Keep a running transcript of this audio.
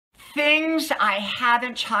Things I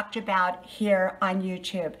haven't talked about here on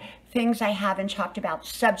YouTube. Things I haven't talked about.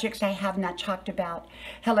 Subjects I have not talked about.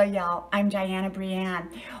 Hello, y'all. I'm Dianna Brianne.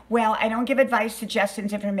 Well, I don't give advice,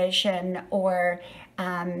 suggestions, information, or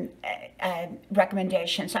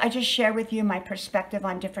recommendations. I just share with you my perspective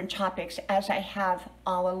on different topics as I have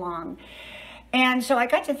all along. And so I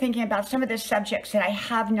got to thinking about some of the subjects that I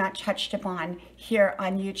have not touched upon here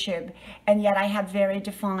on YouTube, and yet I have very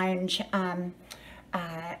defined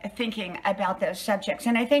thinking about those subjects.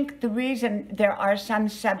 And I think the reason there are some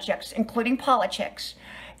subjects, including politics,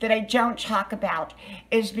 that I don't talk about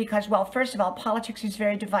is because, well, first of all, politics is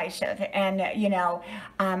very divisive. And, you know,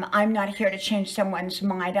 I'm not here to change someone's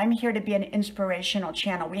mind. I'm here to be an inspirational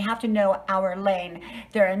channel. We have to know our lane.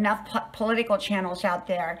 There are enough political channels out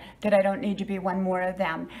there that I don't need to be one more of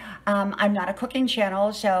them. I'm not a cooking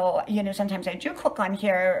channel, so, you know, sometimes I do cook on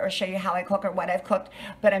here or show you how I cook or what I've cooked,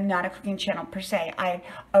 but I'm not a cooking channel per se. I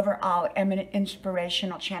overall am an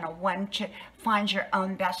inspirational channel, one to find your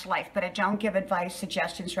own best life, but I don't give advice,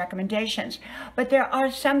 suggestions, recommendations. But there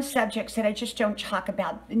are some subjects that I just don't talk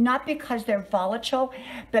about, not because they're volatile,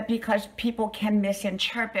 but because people can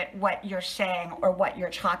misinterpret what you're saying or what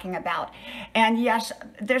you're talking about. And yes,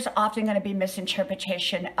 there's often going to be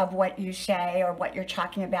misinterpretation of what you say or what you're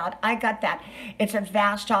talking about. I got that. It's a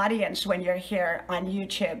vast audience when you're here on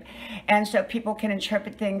YouTube. And so people can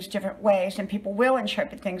interpret things different ways, and people will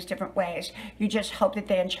interpret things different ways. You just hope that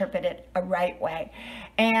they interpret it a right way.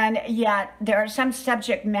 And yet there are some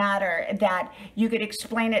subject matter that you could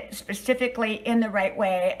explain it specifically in the right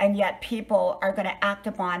way, and yet people are going to act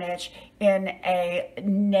upon it in a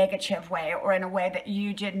negative way or in a way that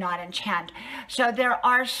you did not intend. So there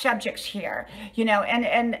are subjects here, you know,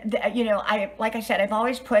 you know, like I said, I've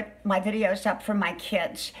always put my videos up for my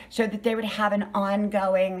kids so that they would have an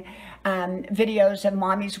ongoing videos of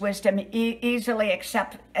mommy's wisdom, easily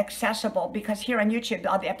accessible, because here on YouTube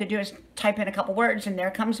all they have to do is type in a couple words and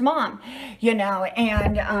there comes mom, you know,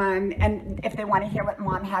 and if they want to hear what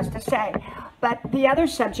mom has to say. But the other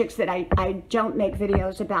subjects that I don't make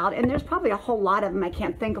videos about, and there's probably a whole lot of them, I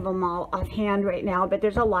can't think of them all offhand right now, but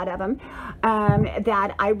there's a lot of them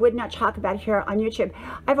that I would not talk about here on YouTube.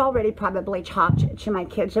 I've already probably talked to my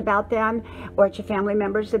kids about them or to family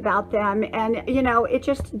members about them, and you know, it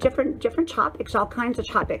just different topics, all kinds of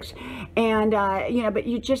topics. And you know, but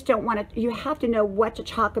you just don't want to, you have to know what to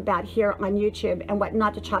talk about here on YouTube and what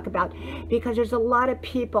not to talk about, because there's a lot of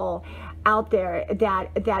people out there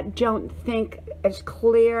that don't think as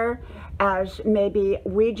clear as maybe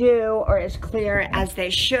we do, or as clear as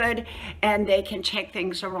they should, and they can take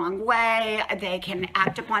things the wrong way, they can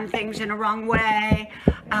act upon things in a wrong way.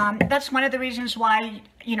 That's one of the reasons why,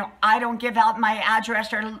 you know, I don't give out my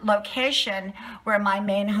address or location where my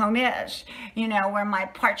main home is, you know, where my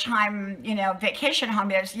part-time, you know, vacation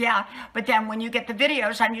home is. Yeah, but then when you get the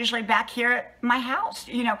videos, I'm usually back here at my house.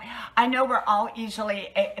 You know, I know we're all easily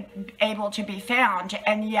able to be found,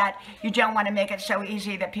 and yet you don't want to make it so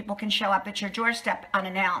easy that people can show up at your doorstep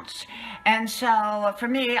unannounced. And so for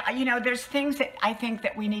me, you know, there's things that I think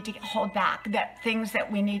that we need to hold back, that things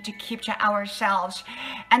that we need to keep to ourselves.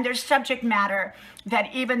 And there's subject matter that,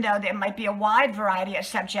 even though there might be a wide variety of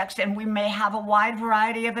subjects and we may have a wide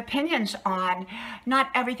variety of opinions on, not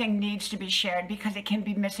everything needs to be shared, because it can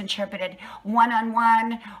be misinterpreted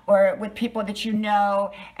one-on-one or with people that you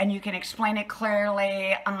know and you can explain it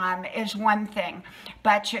clearly, is one thing.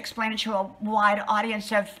 But to explain it to a wide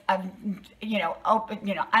audience of you know,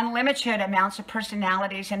 unlimited amounts of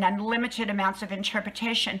personalities and unlimited amounts of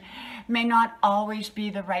interpretation may not always be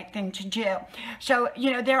the right thing to do. So,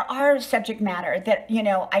 you know, there are subject matter that, you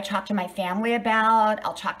know, I talk to my family about,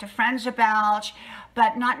 I'll talk to friends about,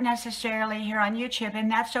 but not necessarily here on YouTube, and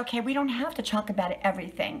that's okay. We don't have to talk about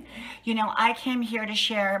everything. You know, I came here to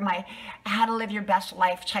share my how to live your best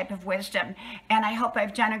life type of wisdom, and I hope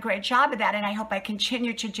I've done a great job of that, and I hope I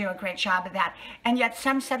continue to do a great job of that. And yet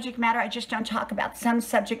some subject matter I just don't talk about. Some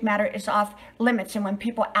subject matter is off limits, and when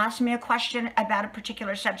people ask me a question about a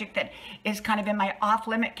particular subject that is kind of in my off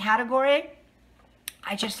limit category,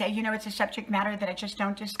 I just say, you know, it's a subject matter that I just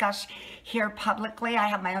don't discuss here publicly. I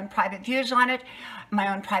have my own private views on it,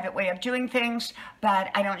 my own private way of doing things, but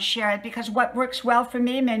I don't share it, because what works well for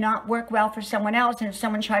me may not work well for someone else. And if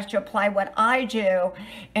someone tries to apply what I do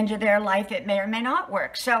into their life, it may or may not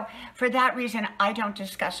work. So for that reason, I don't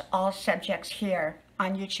discuss all subjects here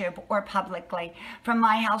on YouTube or publicly. From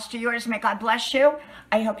my house to yours, may God bless you.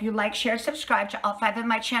 I hope you like, share, subscribe to all 5 of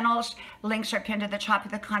my channels. Links are pinned to the top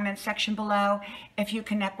of the comment section below. If you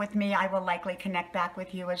connect with me, I will likely connect back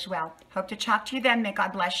with you as well. Hope to talk to you then. May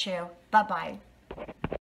God bless you. Bye-bye.